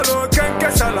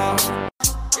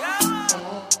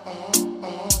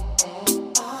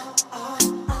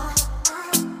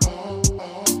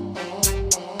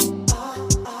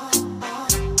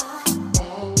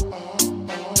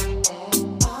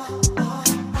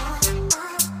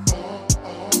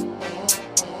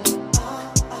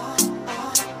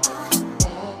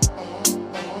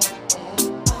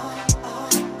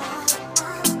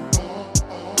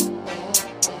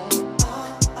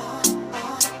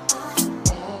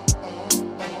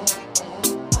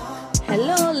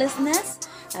Hello, listeners.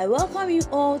 I welcome you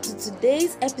all to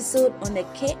today's episode on the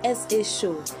KSA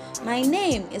show. My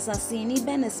name is Asini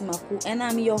Benesmaku and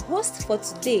I'm your host for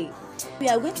today. We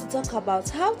are going to talk about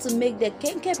how to make the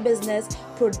Kenkey business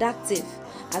productive,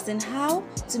 as in how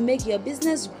to make your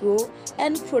business grow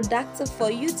and productive for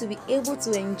you to be able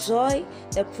to enjoy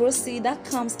the proceeds that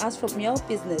comes out from your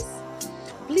business.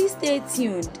 Please stay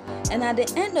tuned, and at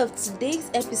the end of today's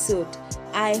episode,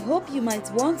 I hope you might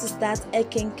want to start a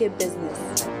Kenkey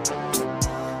business.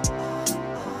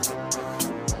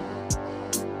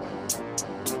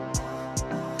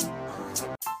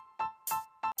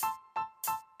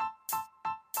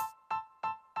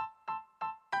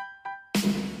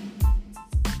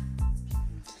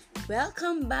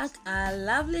 Welcome back, our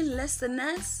lovely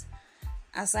listeners.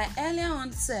 As I earlier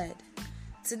on said,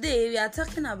 today we are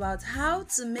talking about how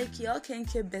to make your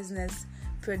Kenkey business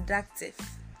productive.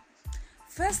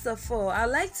 First of all, I'd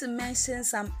like to mention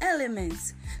some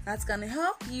elements that can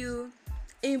help you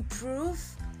improve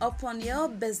upon your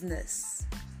business.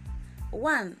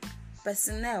 1.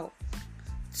 Personnel.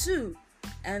 2.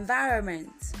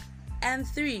 Environment. And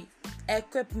 3.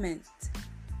 Equipment.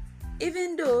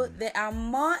 Even though there are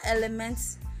more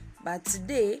elements, but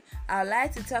today I'd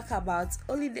like to talk about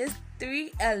only these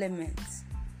 3 elements.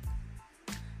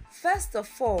 First of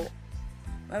all,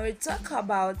 when we talk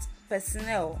about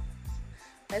personnel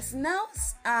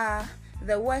are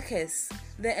the workers,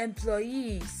 the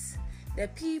employees, the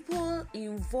people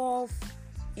involved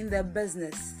in the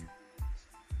business.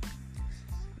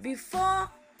 Before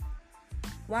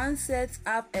one sets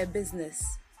up a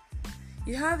business,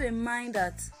 you have in mind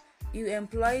that you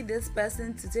employ this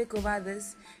person to take over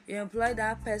this, you employ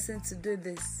that person to do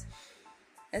this.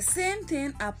 The same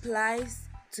thing applies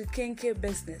to Kenkey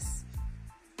business.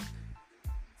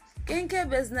 Kenkey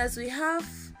business, we have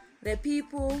the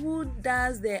people who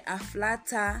does the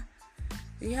aflata,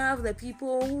 we have the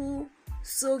people who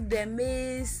soak the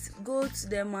maize, go to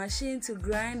the machine to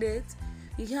grind it,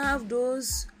 we have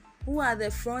those who are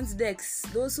the front desks,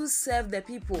 those who serve the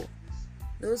people.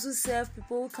 Those who serve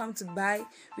people who come to buy.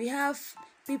 We have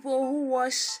people who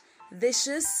wash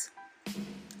dishes.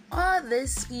 All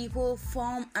these people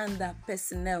form under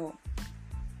personnel.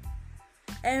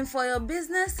 And for your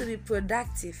business to be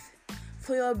productive,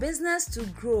 for your business to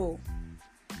grow,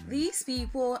 these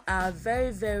people are very,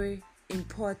 very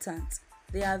important.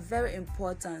 They are very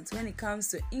important when it comes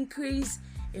to increase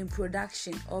in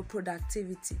production or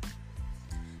productivity.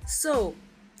 So,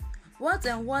 what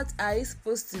are you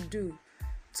supposed to do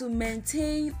to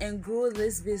maintain and grow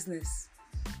this business?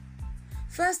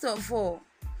 First of all,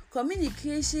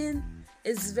 communication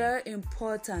is very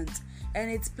important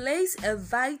and it plays a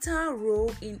vital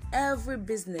role in every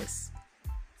business.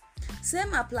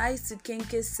 Same applies to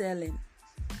Kenkey selling.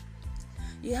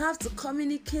 You have to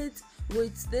communicate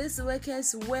with these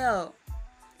workers well.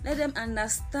 Let them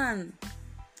understand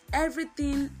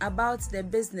everything about the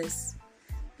business.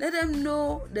 Let them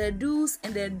know the do's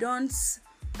and the don'ts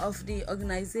of the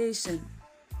organization.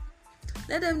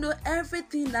 Let them know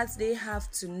everything that they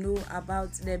have to know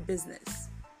about their business.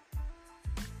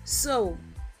 So,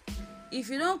 if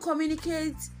you don't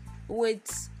communicate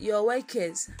with your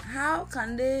workers, how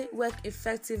can they work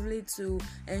effectively to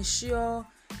ensure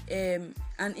an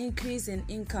increase in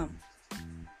income?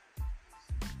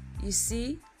 You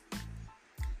see?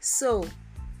 So,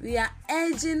 we are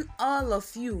urging all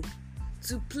of you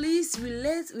to please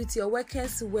relate with your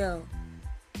workers well.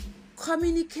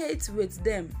 Communicate with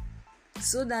them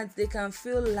so that they can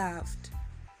feel loved.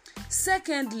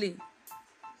 Secondly,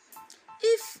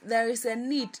 if there is a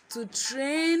need to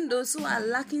train those who are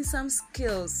lacking some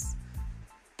skills,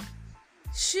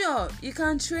 sure, you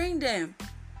can train them.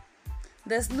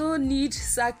 There's no need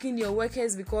sacking your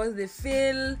workers because they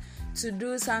fail to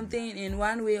do something in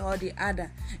one way or the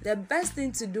other. The best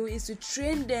thing to do is to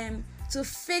train them to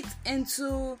fit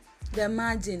into the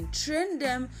margin. Train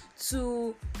them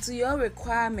to your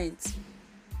requirements.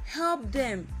 Help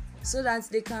them so that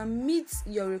they can meet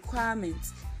your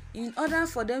requirements in order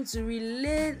for them to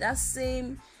relay that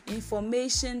same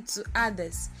information to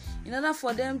others, in order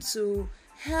for them to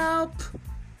help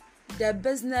their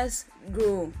business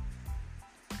grow.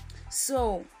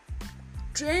 So,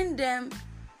 train them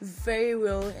very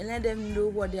well and let them know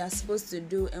what they are supposed to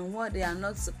do and what they are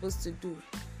not supposed to do.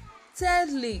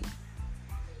 Thirdly,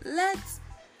 let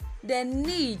the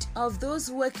need of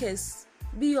those workers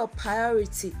be your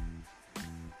priority.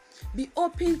 Be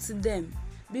open to them.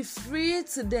 Be free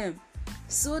to them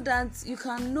so that you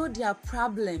can know their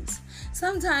problems.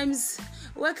 Sometimes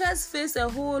workers face a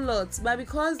whole lot, but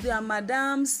because their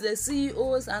madams, the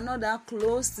CEOs are not that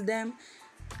close to them,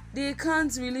 they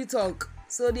can't really talk.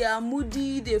 so they are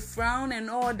moody, they frown and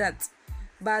all that.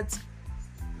 But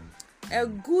a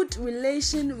good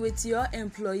relation with your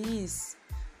employees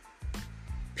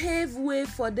pave way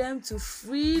for them to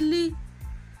freely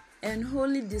and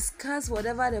wholly discuss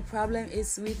whatever the problem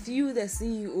is with you, the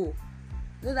CEO,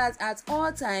 so that at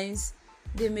all times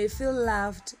they may feel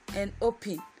loved and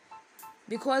open,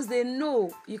 because they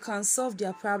know you can solve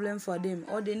their problem for them,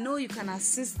 or they know you can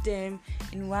assist them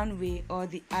in one way or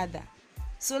the other.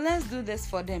 So let's do this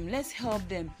for them. Let's help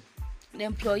them. The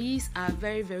employees are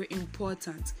very, very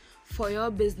important for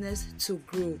your business to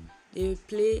grow. They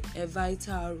play a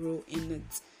vital role in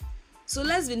it. So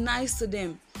let's be nice to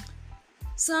them.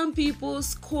 Some people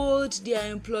scold their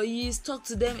employees, talk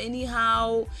to them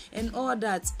anyhow and all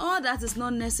that. All that is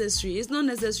not necessary. It's not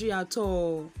necessary at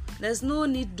all. There's no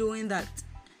need doing that.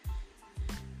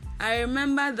 I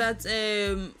remember that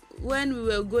when we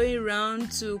were going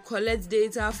around to collect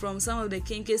data from some of the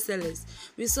Kenkey sellers,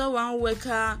 we saw one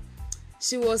worker.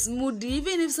 She was moody.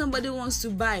 Even if somebody wants to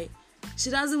buy, she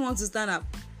doesn't want to stand up.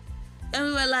 And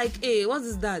we were like, hey, what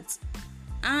is that?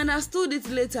 I understood it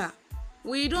later.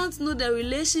 We don't know the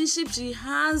relationship she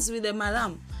has with the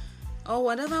madam or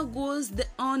whatever goes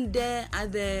on there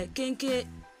at the Kenkey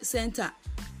center.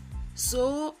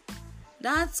 So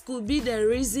that could be the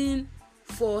reason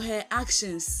for her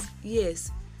actions.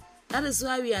 Yes, that is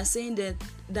why we are saying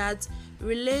that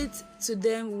relate to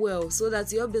them well, so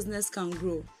that your business can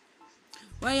grow.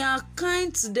 When you are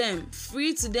kind to them,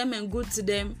 free to them and good to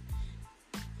them,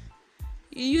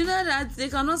 you know that they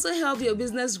can also help your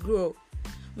business grow.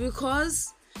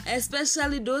 Because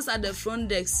especially those at the front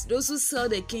desk, those who sell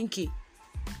the Kenkey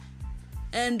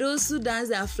and those who dance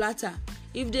their flatter,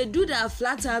 if they do their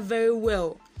flatter very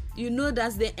well, you know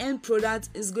that the end product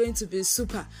is going to be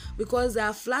super, because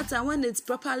their flatter, when it's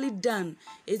properly done,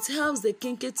 it helps the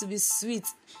Kenkey to be sweet.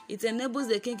 It enables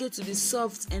the Kenkey to be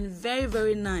soft and very,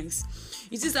 very nice.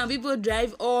 You see, some people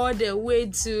drive all the way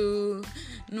to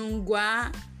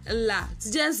Nungwa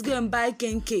to just go and buy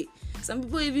Kenkey. Some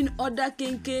people even order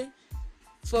Kenkey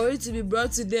for it to be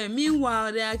brought to them.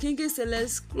 Meanwhile, there are Kenkey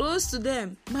sellers close to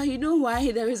them. But you know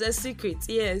why? There is a secret.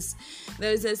 Yes,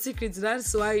 there is a secret.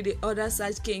 That's why they order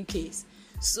such Kenkeys.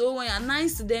 So when you're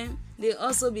nice to them, they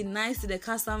also be nice to the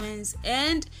customers,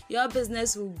 and your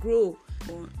business will grow.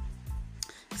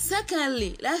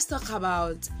 Secondly, let's talk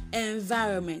about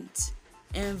environment.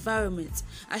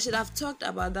 I should have talked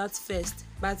about that first,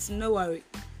 but no worry,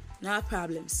 no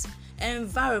problems.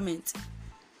 Environment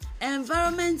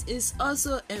is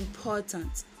also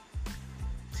important.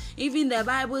 Even the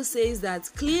Bible says that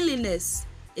cleanliness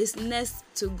is next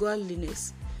to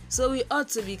godliness, so we ought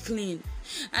to be clean.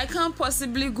 I can't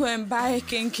possibly go and buy a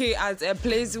Kenkey at a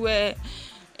place where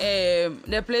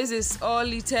the place is all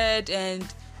littered and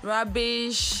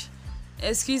rubbish.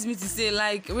 Excuse me to say,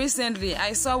 like recently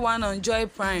I saw one on Joy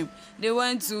Prime. They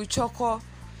went to Choco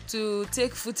to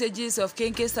take footages of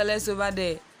Kenkey sellers over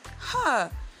there.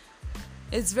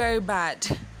 It's very bad.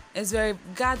 It's very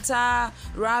gutter,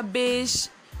 rubbish,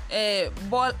 a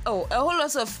whole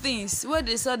lot of things. Where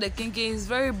they saw the Kenkey is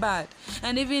very bad,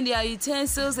 and even their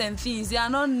utensils and things, they are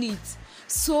not neat.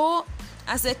 So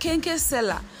as a Kenkey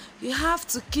seller, you have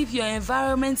to keep your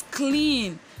environment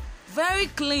clean, very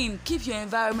clean. Keep your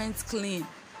environment clean.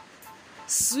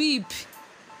 Sweep.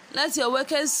 Let your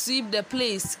workers sweep the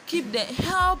place.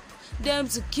 Help them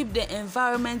to keep the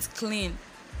environment clean.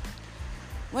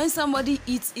 When somebody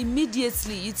eats,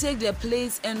 immediately you take their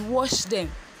plates and wash them.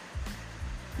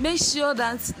 Make sure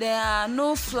that there are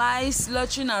no flies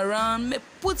loitering around.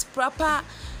 Put proper,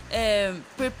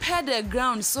 prepare the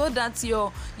ground so that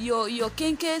your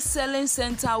Kenkey selling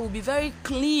center will be very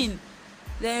clean.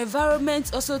 The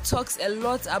environment also talks a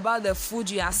lot about the food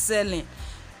you are selling.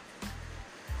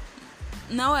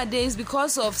 Nowadays,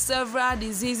 because of several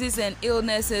diseases and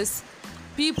illnesses,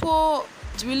 people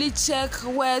really check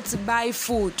where to buy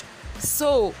food.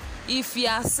 So if you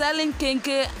are selling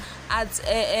Kenkey at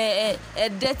a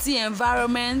dirty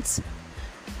environment,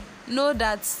 know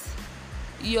that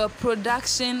your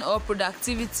production or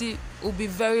productivity will be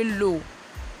very low.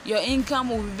 Your income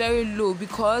will be very low,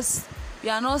 because you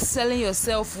are not selling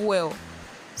yourself well.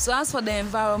 So as for the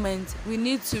environment, we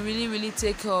need to really, really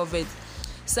take care of it.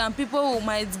 Some people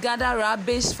might gather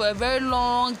rubbish for a very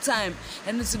long time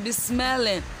and it will be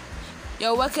smelling.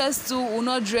 Your workers too will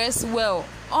not dress well.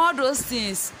 All those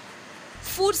things.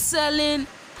 Food selling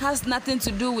has nothing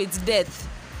to do with death.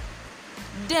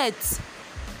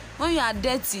 When you are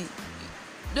dirty,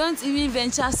 don't even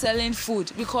venture selling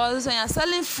food, because when you are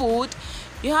selling food,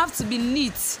 you have to be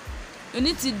neat. You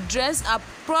need to dress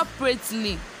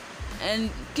appropriately and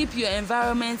keep your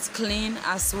environment clean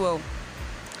as well.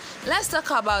 Let's talk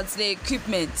about the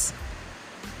equipment.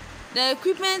 The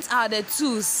equipment are the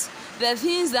tools, the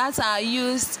things that are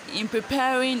used in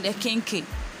preparing the kenkey.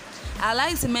 I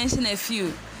like to mention a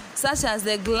few, such as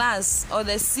the glass or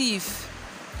the sieve,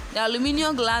 the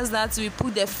aluminium glass that we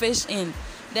put the fish in,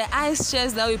 the ice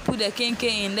chest that we put the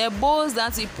kenkey in, the bowls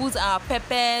that we put our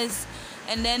peppers,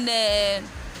 and then the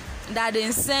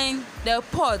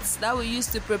pots that we use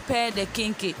to prepare the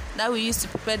kenkey,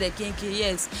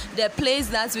 yes, the plates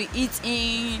that we eat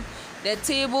in, the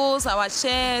tables, our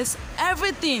chairs,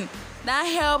 everything that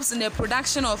helps in the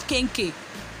production of kenkey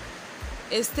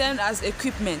is termed as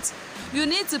equipment. You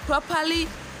need to properly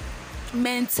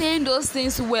maintain those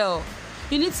things well.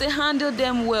 You need to handle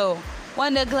them well.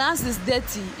 When the glass is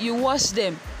dirty, you wash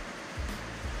them.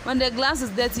 Even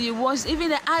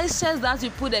the ice chest that you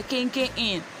put the kenkey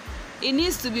in, it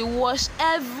needs to be washed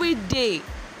every day.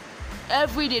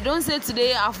 Don't say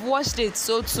today I've washed it,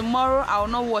 so tomorrow I will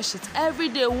not wash it. Every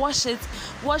day wash it.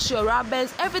 Wash your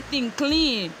rubbers, everything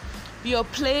clean. Your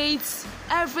plates,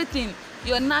 everything.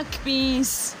 Your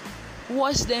napkins,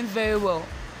 wash them very well.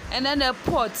 And then the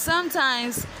pot.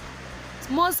 Sometimes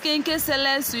most kenkey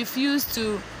sellers refuse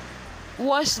to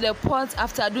wash the pot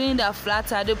after doing the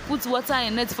flatter. They put water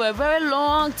in it for a very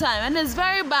long time, and it's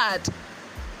very bad.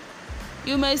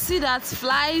 You may see that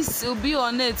flies will be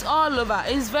on it all over.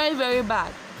 It's very, very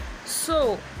bad.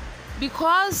 So,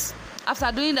 because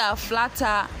after doing the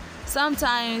flatter,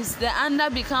 sometimes the under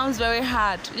becomes very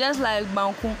hard, just like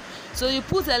banku. So you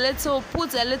put a little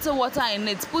water in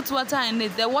it.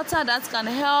 The water that can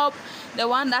help the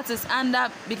one that is under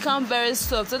become very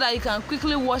soft, so that you can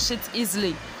quickly wash it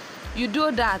easily. You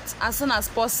do that as soon as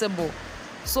possible,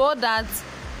 so that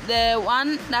the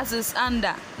one that is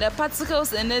under, the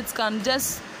particles in it can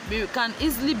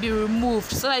easily be removed,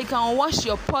 so that you can wash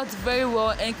your pot very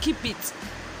well and keep it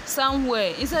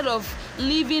somewhere instead of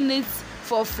leaving it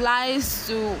for flies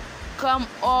to come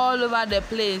all over the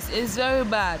place. It's very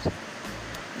bad.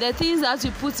 The things that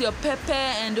you put your pepper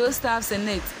and those stuffs in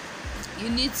it, you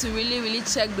need to really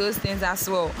check those things as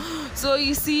well. So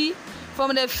you see,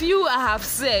 from the few I have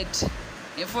said,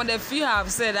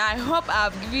 I hope I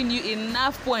have given you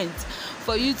enough points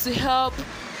for you to help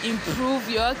improve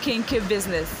your kenkey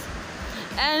business.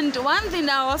 And one thing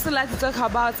that I also like to talk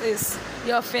about is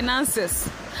your finances.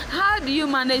 How do you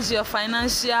manage your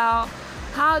finances?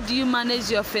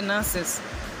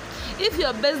 If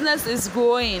your business is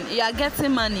growing, you are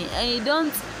getting money, and you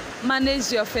don't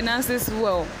manage your finances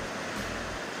well,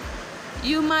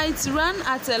 you might run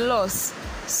at a loss.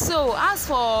 So as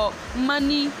for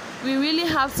money, we really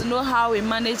have to know how we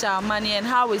manage our money and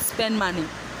how we spend money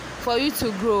for you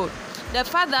to grow. The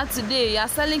fact that today you are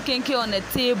selling kenkey on the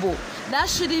table, that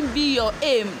shouldn't be your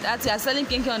aim, that you are selling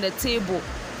kenkey on the table.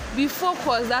 Be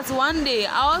focused that one day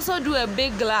I also do a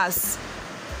big glass,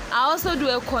 I also do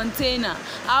a container,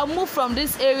 I'll move from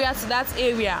this area to that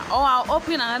area, or I'll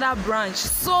open another branch.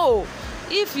 So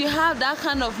if you have that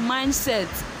kind of mindset,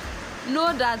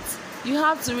 know that you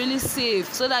have to really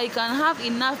save so that you can have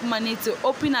enough money to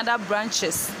open other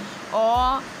branches,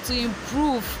 or to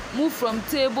move from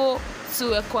table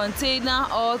to a container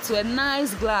or to a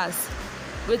nice glass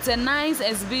with a nice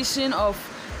exhibition of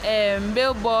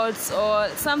billboards or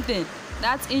something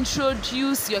that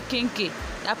introduce your kenkey,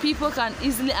 that people can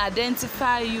easily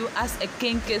identify you as a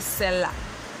kenkey seller.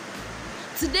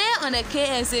 Today on the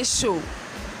KSA show,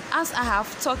 as I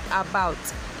have talked about,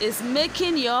 is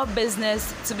making your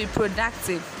business to be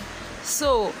productive.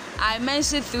 So I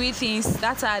mentioned 3 things,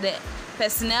 that are the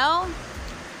personnel,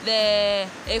 the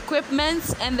equipment,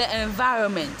 and the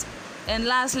environment. And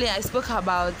lastly, I spoke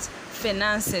about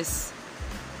finances.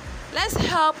 Let's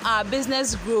help our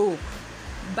business grow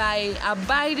by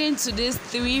abiding to these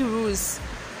 3 rules,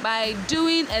 by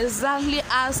doing exactly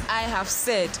as I have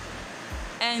said.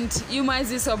 And you might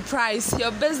be surprised,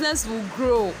 your business will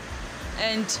grow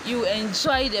and you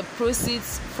enjoy the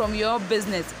proceeds from your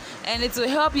business, and it will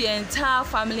help your entire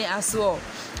family as well.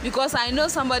 Because I know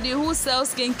somebody who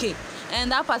sells kenkey,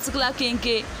 and that particular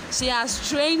kenkey, she has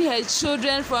trained her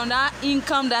children from that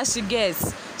income that she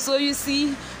gets. So you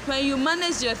see, when you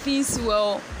manage your things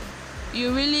well,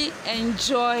 you really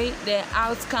enjoy the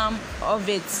outcome of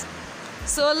it.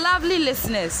 So lovely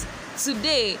listeners,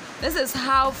 today, this is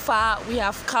how far we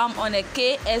have come on a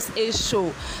KSA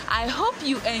show. I hope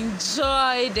you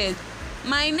enjoyed it.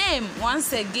 My name,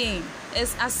 once again,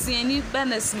 is Asieni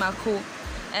Benesmako,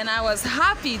 and I was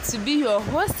happy to be your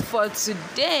host for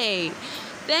today.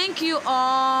 Thank you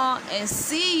all, and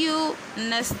see you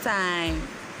next time.